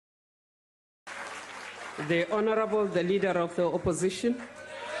The Honorable, the Leader of the Opposition.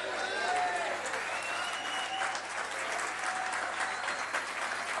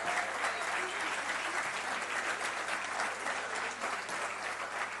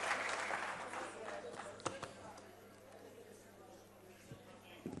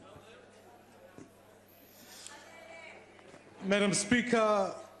 Madam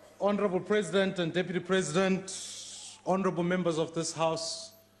Speaker, Honorable President and Deputy President, honorable members of this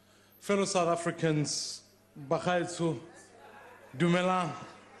House, fellow South Africans, Bagaetso, Dumelang.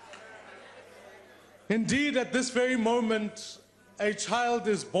 Indeed, at this very moment, a child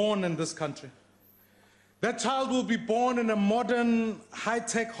is born in this country. That child will be born in a modern,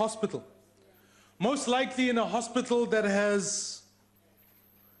 high-tech hospital, most likely in a hospital that has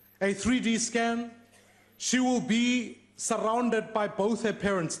a 3D scan. She will be surrounded by both her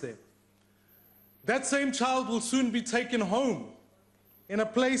parents there. That same child will soon be taken home in a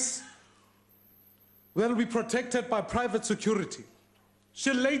place that will be protected by private security.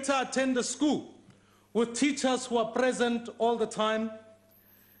 She'll later attend a school with teachers who are present all the time,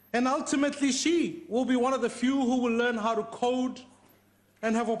 and ultimately she will be one of the few who will learn how to code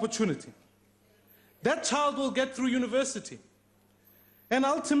and have opportunity. That child will get through university and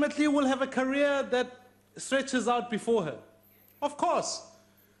ultimately will have a career that stretches out before her. Of course,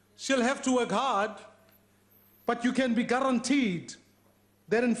 she'll have to work hard, but you can be guaranteed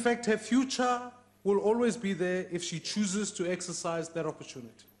that in fact her future will always be there if she chooses to exercise that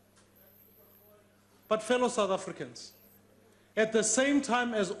opportunity. But fellow South Africans, at the same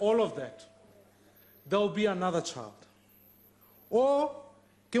time as all of that, there will be another child. O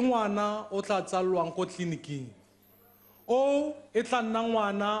ke ngwana o tla tsalwang ko tleliniking. O e tla nna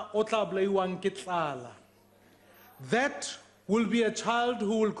ngwana o tla bolaiwang ke tlala. That will be a child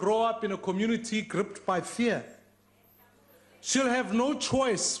who will grow up in a community gripped by fear. She'll have no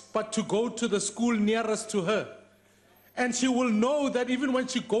choice but to go to the school nearest to her. And she will know that even when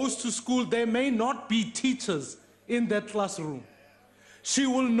she goes to school, there may not be teachers in that classroom. She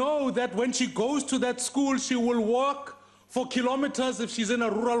will know that when she goes to that school, she will walk for kilometers if she's in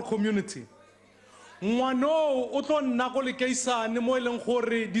a rural community. Ngwano o tlo nna go lekeisane mo eleng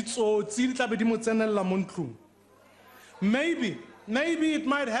gore ditsotsi di tla be di mo tsenella mo ntlong. Maybe it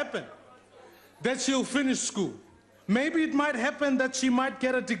might happen that she'll finish school. Maybe it might happen that she might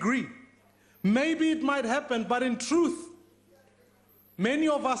get a degree. Maybe it might happen, but in truth, many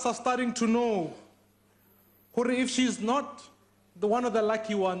of us are starting to know that if she's not one of the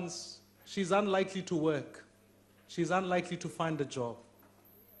lucky ones, she's unlikely to work. She's unlikely to find a job.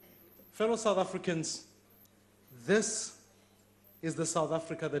 Fellow South Africans, this is the South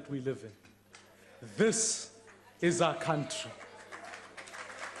Africa that we live in. This is our country.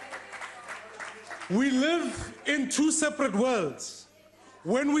 We live in two separate worlds.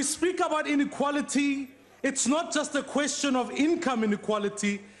 When we speak about inequality, it's not just a question of income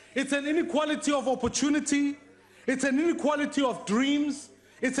inequality, it's an inequality of opportunity, it's an inequality of dreams,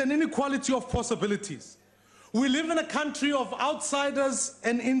 it's an inequality of possibilities. We live in a country of outsiders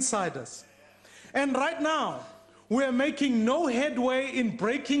and insiders. And right now, we are making no headway in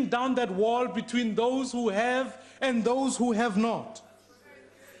breaking down that wall between those who have and those who have not.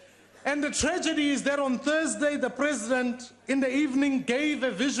 And the tragedy is that on Thursday, the president in the evening gave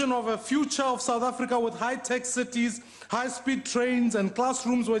a vision of a future of South Africa with high-tech cities, high-speed trains, and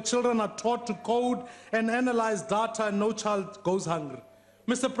classrooms where children are taught to code and analyze data and no child goes hungry.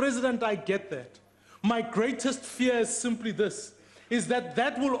 Mr. President, I get that. My greatest fear is simply this, is that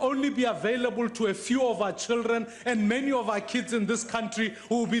that will only be available to a few of our children and many of our kids in this country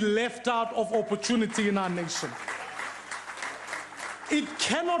who will be left out of opportunity in our nation. It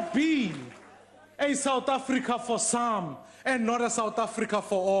cannot be a South Africa for some and not a South Africa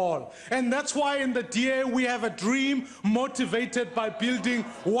for all. And that's why in the DA we have a dream motivated by building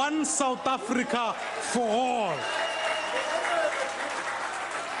one South Africa for all.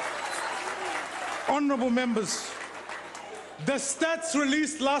 Honorable members, the stats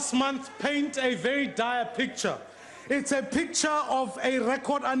released last month paint a very dire picture. It's a picture of a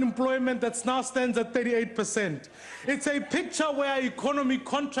record unemployment that now stands at 38%. It's a picture where our economy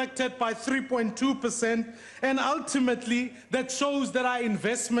contracted by 3.2%, and ultimately that shows that our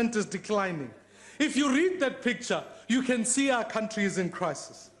investment is declining. If you read that picture, you can see our country is in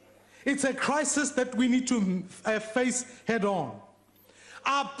crisis. It's a crisis that we need to face head on.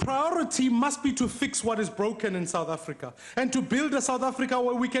 Our priority must be to fix what is broken in South Africa and to build a South Africa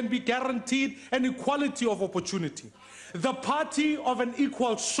where we can be guaranteed an equality of opportunity. The party of an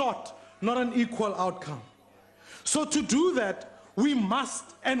equal shot, not an equal outcome. So to do that, we must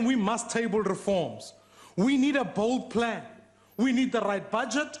table reforms. We need a bold plan. We need the right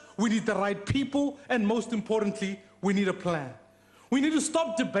budget, we need the right people, and most importantly, we need a plan. We need to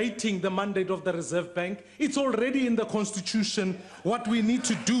stop debating the mandate of the Reserve Bank. It's already in the Constitution. What we need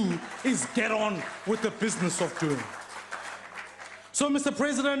to do is get on with the business of doing. So, Mr.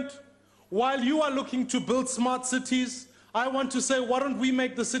 President, while you are looking to build smart cities, I want to say, why don't we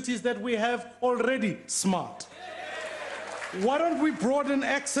make the cities that we have already smart? Why don't we broaden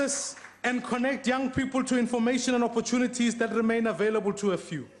access and connect young people to information and opportunities that remain available to a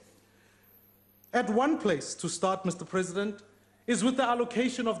few? At one place to start, Mr. President, is with the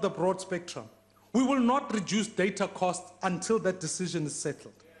allocation of the broad spectrum. We will not reduce data costs until that decision is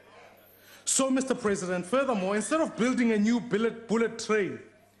settled. So, Mr. President, furthermore, instead of building a new bullet train,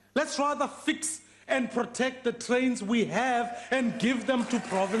 let's rather fix and protect the trains we have and give them to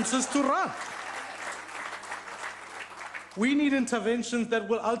provinces to run. We need interventions that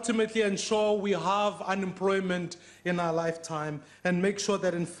will ultimately ensure we have unemployment in our lifetime and make sure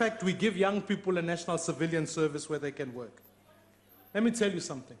that, in fact, we give young people a national civilian service where they can work. Let me tell you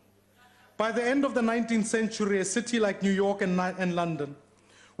something. By the end of the 19th century, a city like New York and London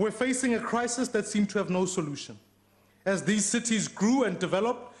were facing a crisis that seemed to have no solution. As these cities grew and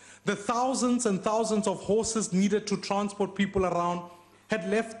developed, the thousands and thousands of horses needed to transport people around had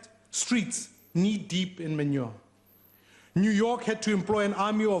left streets knee-deep in manure. New York had to employ an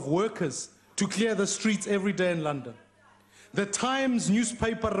army of workers to clear the streets every day in London. The Times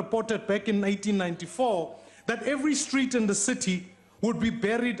newspaper reported back in 1894 that every street in the city would be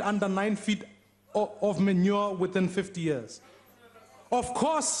buried under 9 feet of manure within 50 years. Of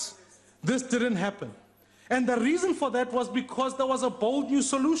course, this didn't happen. And the reason for that was because there was a bold new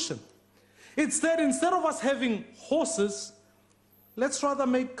solution. Instead of us having horses, let's rather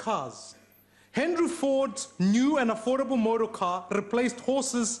make cars. Henry Ford's new and affordable motor car replaced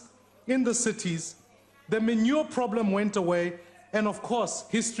horses in the cities. The manure problem went away, and of course,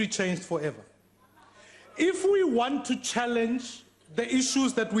 history changed forever. If we want to challenge the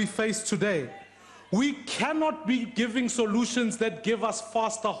issues that we face today, we cannot be giving solutions that give us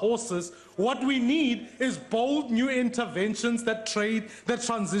faster horses. What we need is bold new interventions that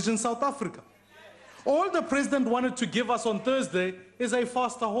transition South Africa. All the president wanted to give us on Thursday is a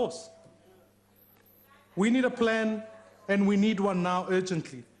faster horse. We need a plan, and we need one now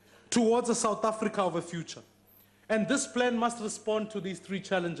urgently, towards a South Africa of the future. And this plan must respond to these three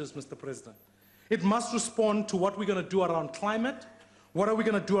challenges, Mr. President. It must respond to what we're going to do around climate, what are we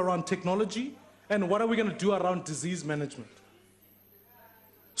going to do around technology, and what are we going to do around disease management.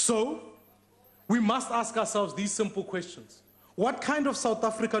 So, we must ask ourselves these simple questions. What kind of South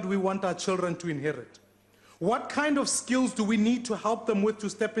Africa do we want our children to inherit? What kind of skills do we need to help them with to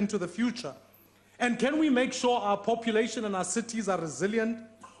step into the future? And can we make sure our population and our cities are resilient?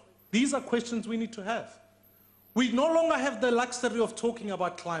 These are questions we need to have. We no longer have the luxury of talking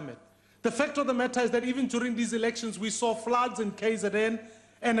about climate. The fact of the matter is that even during these elections, we saw floods in KZN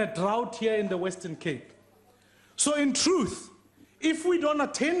and a drought here in the Western Cape. So in truth, if we don't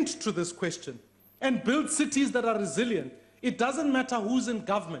attend to this question and build cities that are resilient, it doesn't matter who's in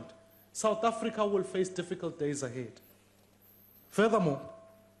government, South Africa will face difficult days ahead. Furthermore,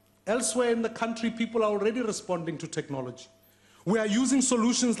 elsewhere in the country, people are already responding to technology. We are using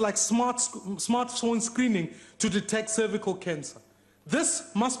solutions like smartphone screening to detect cervical cancer.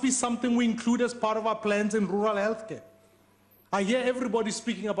 This must be something we include as part of our plans in rural healthcare. I hear everybody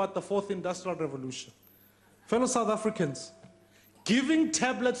speaking about the fourth industrial revolution. Fellow South Africans, giving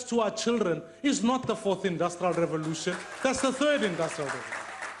tablets to our children is not the fourth industrial revolution, that's the third industrial revolution.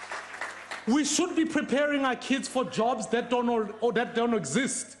 We should be preparing our kids for jobs that don't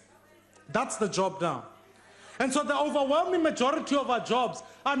exist. That's the job now. And so the overwhelming majority of our jobs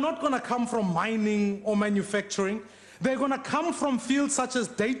are not going to come from mining or manufacturing. They're going to come from fields such as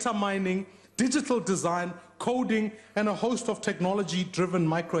data mining, digital design, coding, and a host of technology-driven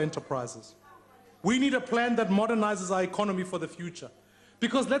micro-enterprises. We need a plan that modernizes our economy for the future.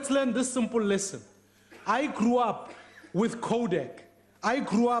 Because let's learn this simple lesson. I grew up with Kodak. I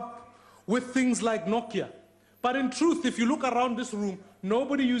grew up with things like Nokia. But in truth, if you look around this room,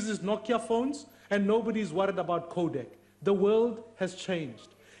 nobody uses Nokia phones and nobody is worried about Kodak. The world has changed.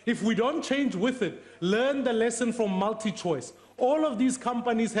 If we don't change with it, learn the lesson from MultiChoice. All of these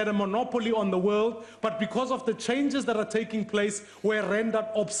companies had a monopoly on the world, but because of the changes that are taking place, were rendered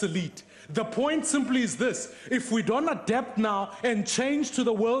obsolete. The point simply is this: if we don't adapt now and change to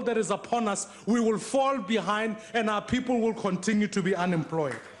the world that is upon us, we will fall behind and our people will continue to be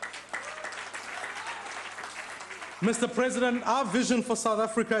unemployed. Mr. President, our vision for South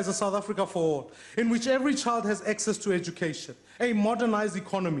Africa is a South Africa for all, in which every child has access to education, a modernized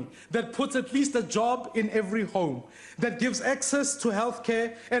economy that puts at least a job in every home, that gives access to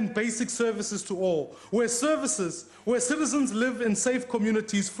healthcare and basic services to all, where citizens live in safe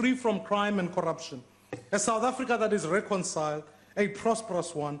communities free from crime and corruption. A South Africa that is reconciled, a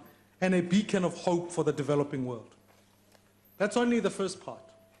prosperous one, and a beacon of hope for the developing world. That's only the first part.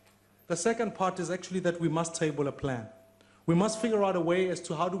 The second part is actually that we must table a plan. We must figure out a way as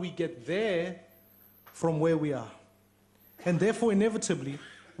to how do we get there from where we are. And therefore, inevitably,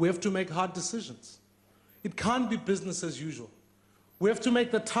 we have to make hard decisions. It can't be business as usual. We have to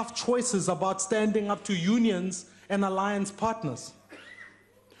make the tough choices about standing up to unions and alliance partners.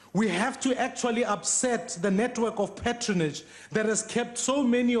 We have to actually upset the network of patronage that has kept so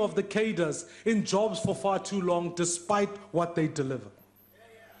many of the cadres in jobs for far too long, despite what they deliver.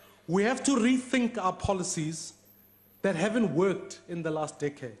 We have to rethink our policies that haven't worked in the last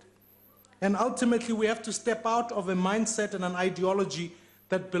decade. And ultimately, we have to step out of a mindset and an ideology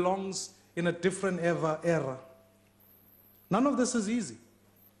that belongs in a different era. None of this is easy.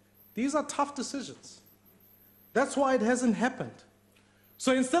 These are tough decisions. That's why it hasn't happened.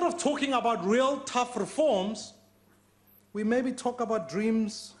 So instead of talking about real tough reforms, we maybe talk about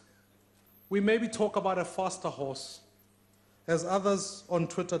dreams, we maybe talk about a faster horse. As others on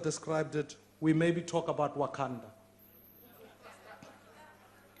Twitter described it, we maybe talk about Wakanda.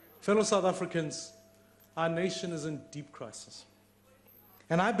 Fellow South Africans, our nation is in deep crisis.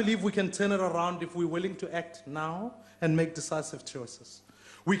 And I believe we can turn it around if we're willing to act now and make decisive choices.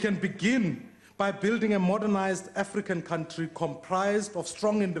 We can begin by building a modernized African country comprised of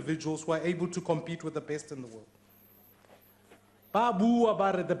strong individuals who are able to compete with the best in the world. Babu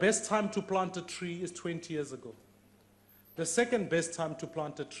Abare, the best time to plant a tree is 20 years ago. The second best time to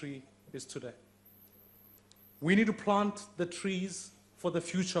plant a tree is today. We need to plant the trees for the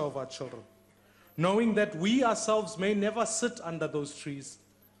future of our children, knowing that we ourselves may never sit under those trees,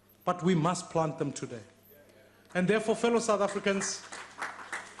 but we must plant them today. And therefore, fellow South Africans,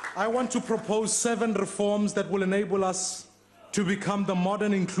 I want to propose 7 reforms that will enable us to become the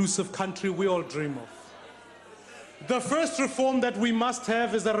modern, inclusive country we all dream of. The first reform that we must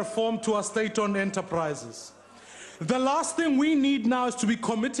have is a reform to our state-owned enterprises. The last thing we need now is to be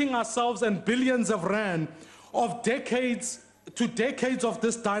committing ourselves and billions of rand of decades of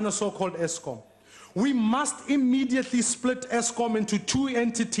this dinosaur called Eskom. We must immediately split Eskom into 2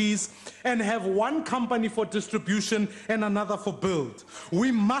 entities and have one company for distribution and another for build.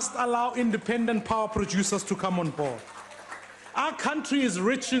 We must allow independent power producers to come on board. Our country is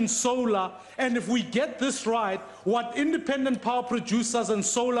rich in solar, and if we get this right, what independent power producers and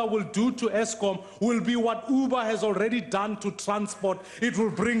solar will do to Eskom will be what Uber has already done to transport. It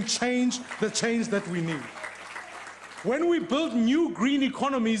will bring change, the change that we need. When we build new green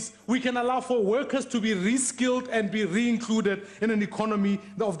economies, we can allow for workers to be reskilled and be re-included in an economy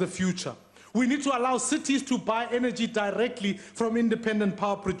of the future. We need to allow cities to buy energy directly from independent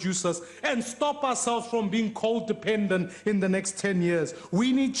power producers and stop ourselves from being coal dependent in the next 10 years.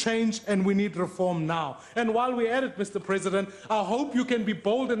 We need change and we need reform now. And while we're at it, Mr. President, I hope you can be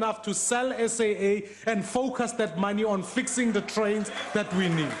bold enough to sell SAA and focus that money on fixing the trains that we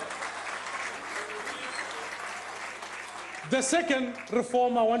need. The second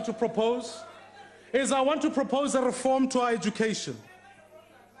reform I want to propose is I want to propose a reform to our education.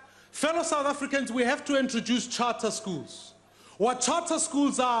 Fellow South Africans, we have to introduce charter schools. What charter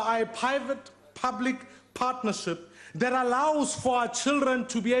schools are a private-public partnership that allows for our children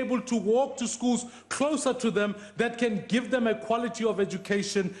to be able to walk to schools closer to them that can give them a quality of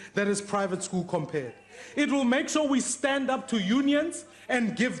education that is private school compared. It will make sure we stand up to unions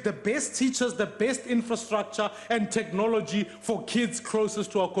and give the best teachers, the best infrastructure and technology for kids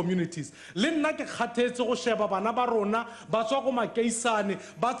closest to our communities. Le nna ke kgathetse go sheba bana ba rona ba tswa go makeisane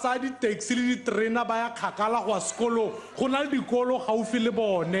ba tsaya di-taxi le diterena ba ya kgakala go ya sekolong go na le dikolo gaufi le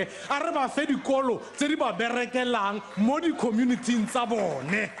bone a re ba fe dikolo tse di ba berekelang mo di-communityng tsa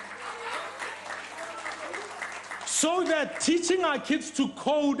bone, so that teaching our kids to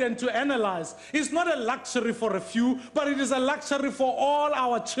code and to analyze is not a luxury for a few, but it is a luxury for all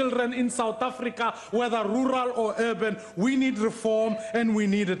our children in South Africa, whether rural or urban. We need reform, and we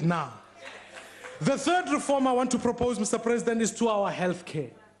need it now. The third reform I want to propose, Mr. President, is to our health care.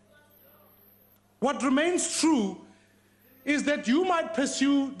 What remains true is that you might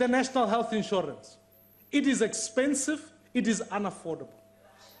pursue the national health insurance. It is expensive, it is unaffordable.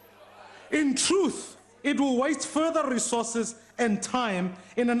 In truth, it will waste further resources and time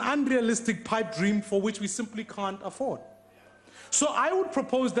in an unrealistic pipe dream for which we simply can't afford. So I would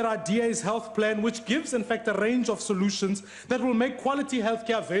propose that our DA's health plan, which gives, in fact, a range of solutions that will make quality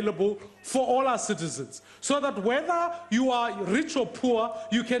healthcare available for all our citizens, so that whether you are rich or poor,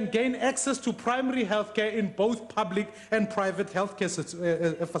 you can gain access to primary healthcare in both public and private healthcare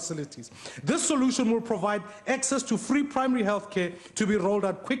facilities. This solution will provide access to free primary healthcare to be rolled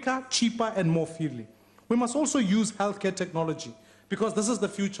out quicker, cheaper, and more freely. We must also use healthcare technology, because this is the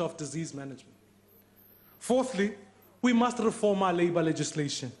future of disease management. Fourthly, we must reform our labor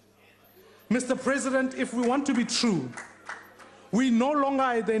legislation. Mr. President, if we want to be true, we no longer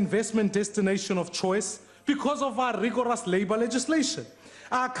are the investment destination of choice because of our rigorous labor legislation.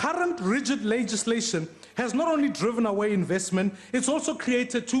 Our current rigid legislation has not only driven away investment, it's also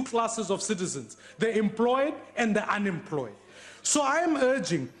created two classes of citizens, the employed and the unemployed. So I am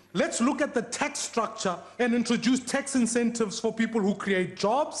urging, let's look at the tax structure and introduce tax incentives for people who create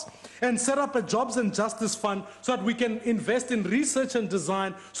jobs, and set up a jobs and justice fund so that we can invest in research and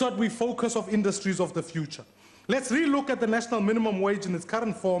design, so that we focus on industries of the future. Let's relook at the national minimum wage in its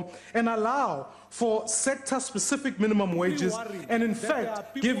current form and allow for sector-specific minimum wages, and in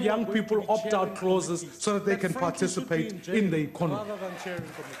fact give young people opt-out clauses so that they can participate in the economy.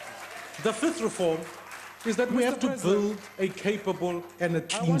 The fifth reform is that we have to build a capable and a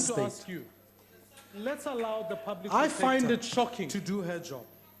clean state. Let's allow the public I find it shocking to do her job.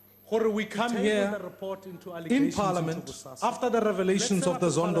 Or we come here in Parliament after the revelations of the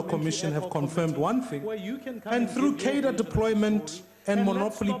Zondo Commission have confirmed one thing, and through cadre deployment and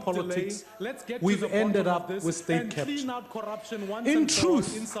monopoly politics, we've ended up with state capture. In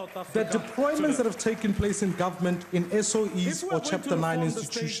truth, the deployments that have taken place in government in SOEs or Chapter 9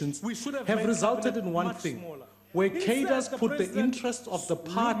 institutions have resulted in one thing, where cadres put the interest of the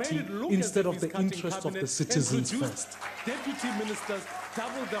party instead of the interest of the citizens first. Deputy ministers,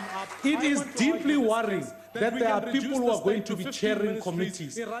 double them up. It is deeply worrying that there are people who are going to be chairing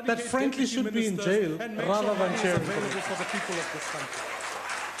committees that frankly should be in jail rather than chairing committees. For the people of this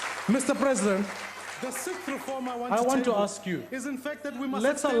country. Mr. President, the sixth reform I want to ask you, is in fact that we must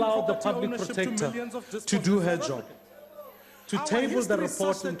let's allow the public protector to do her job. To table the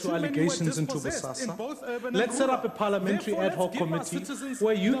report into allegations into Bosasa. Let's set up a parliamentary ad hoc committee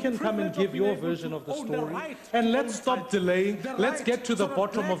where you can come and give your version of the story. And let's stop delaying. Let's get to the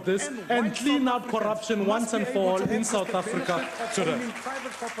bottom of this and clean out corruption once and for all in South Africa today.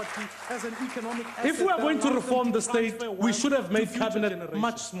 If we are going to reform the state, we should have made cabinet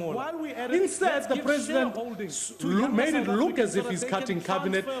much smaller. Instead, the president made it look as if he's cutting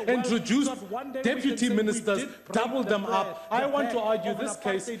cabinet, introduced deputy ministers, doubled them up. I want to argue this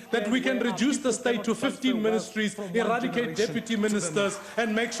case that we can reduce the state to 15 ministries, eradicate deputy ministers,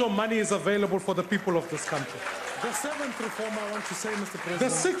 and make sure money is available for the people of this country. The seventh reform I want to say, Mr. President. The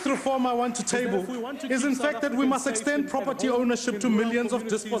sixth reform I want to table is in fact that we must extend property ownership to millions of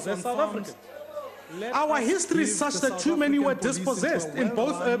dispossessed South Africans. Our history is such that too many were dispossessed in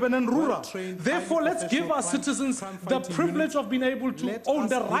both urban and rural. Therefore, let's give our citizens the privilege of being able to own,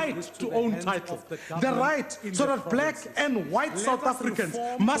 the right to own title, the right so that black and white South Africans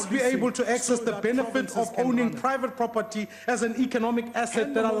must be able to access the benefit of owning private property as an economic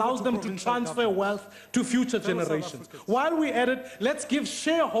asset that allows them to transfer wealth to future generations. While we're at it, let's give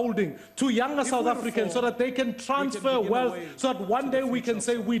shareholding to younger South Africans so that they can transfer wealth, so that one day we can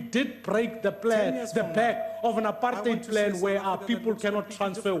say we did break the plan, the back of an apartheid plan where our people cannot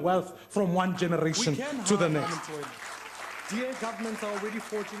transfer wealth from one generation to the next. DA governments are already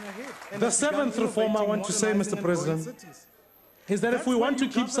forging ahead. The seventh reform I want to say, Mr. President, is that if we want to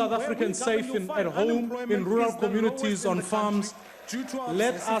keep South Africans safe at home, in rural communities, on farms,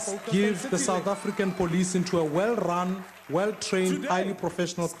 let us give the South African police into a well-run, well-trained, highly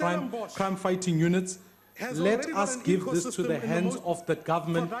professional crime-fighting units. Let us give this to the hands of the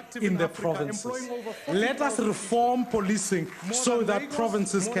government in the provinces. Let us reform policing so that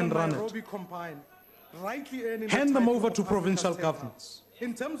provinces can run it. Hand them over to provincial governments.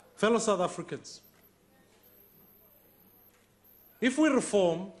 Fellow South Africans, if we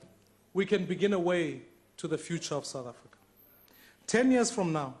reform, we can begin a way to the future of South Africa. 10 years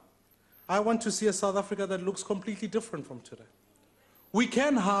from now, I want to see a South Africa that looks completely different from today. We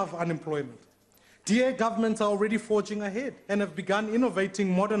can have unemployment. DA governments are already forging ahead and have begun innovating,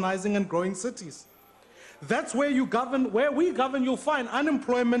 modernizing, and growing cities. That's where you govern, where we govern, you'll find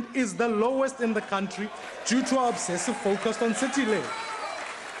unemployment is the lowest in the country due to our obsessive focus on city layer.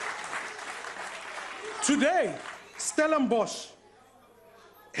 Today, Stellenbosch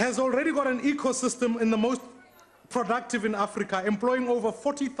has already got an ecosystem in the most productive in Africa, employing over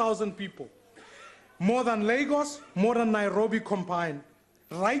 40,000 people. More than Lagos, more than Nairobi combined,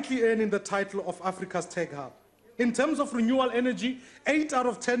 rightly earning the title of Africa's tech hub. In terms of renewable energy, 8 out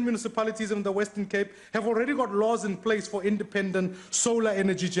of 10 municipalities in the Western Cape have already got laws in place for independent solar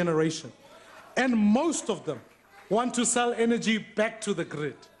energy generation. And most of them want to sell energy back to the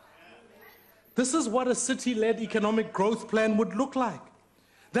grid. This is what a city-led economic growth plan would look like.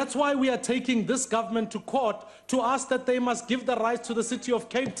 That's why we are taking this government to court to ask that they must give the rights to the city of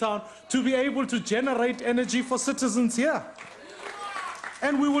Cape Town to be able to generate energy for citizens here.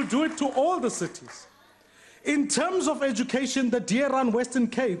 And we will do it to all the cities. In terms of education, the Deer-run Western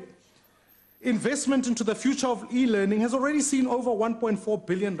Cape investment into the future of e-learning has already seen over 1.4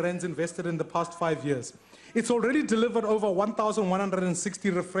 billion rands invested in the past 5 years. It's already delivered over 1,160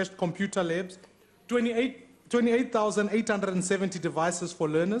 refreshed computer labs, 28,870 devices for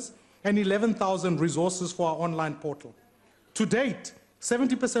learners, and 11,000 resources for our online portal. To date,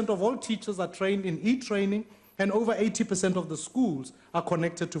 70% of all teachers are trained in e-training, and over 80% of the schools are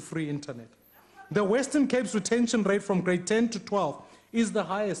connected to free internet. The Western Cape's retention rate from grade 10 to 12 is the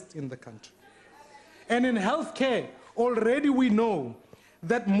highest in the country. And in healthcare, already we know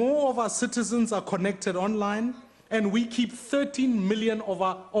that more of our citizens are connected online, and we keep 13 million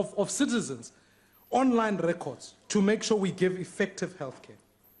of citizens online records to make sure we give effective healthcare.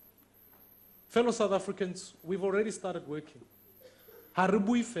 Fellow South Africans, we've already started working.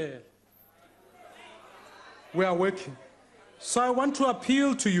 We are working. So I want to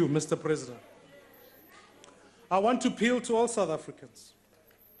appeal to you, Mr. President. I want to appeal to all South Africans.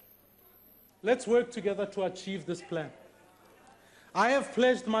 Let's work together to achieve this plan. I have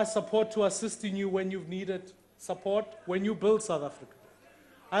pledged my support to assisting you when you've needed support, when you build South Africa.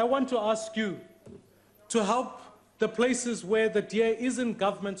 I want to ask you to help the places where the DA is in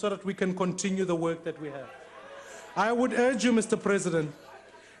government so that we can continue the work that we have. I would urge you, Mr. President,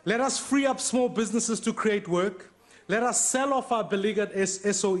 let us free up small businesses to create work. Let us sell off our beleaguered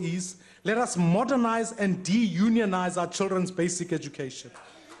SOEs. Let us modernize and de-unionize our children's basic education.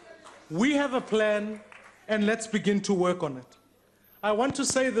 We have a plan, and let's begin to work on it. I want to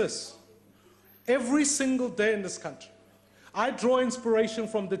say this. Every single day in this country, I draw inspiration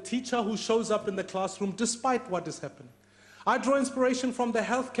from the teacher who shows up in the classroom despite what is happening. I draw inspiration from the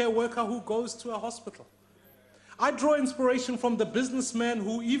healthcare worker who goes to a hospital. I draw inspiration from the businessman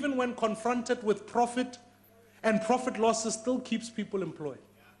who, even when confronted with profit and profit losses, still keeps people employed.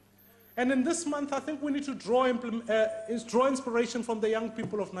 And in this month, I think we need to draw inspiration from the young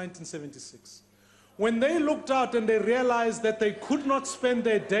people of 1976. When they looked out and they realized that they could not spend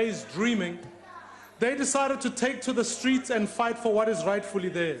their days dreaming, they decided to take to the streets and fight for what is rightfully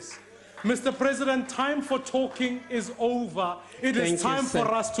theirs. Mr. President, time for talking is over. It is time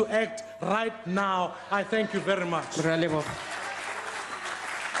for us to act right now. I thank you very much.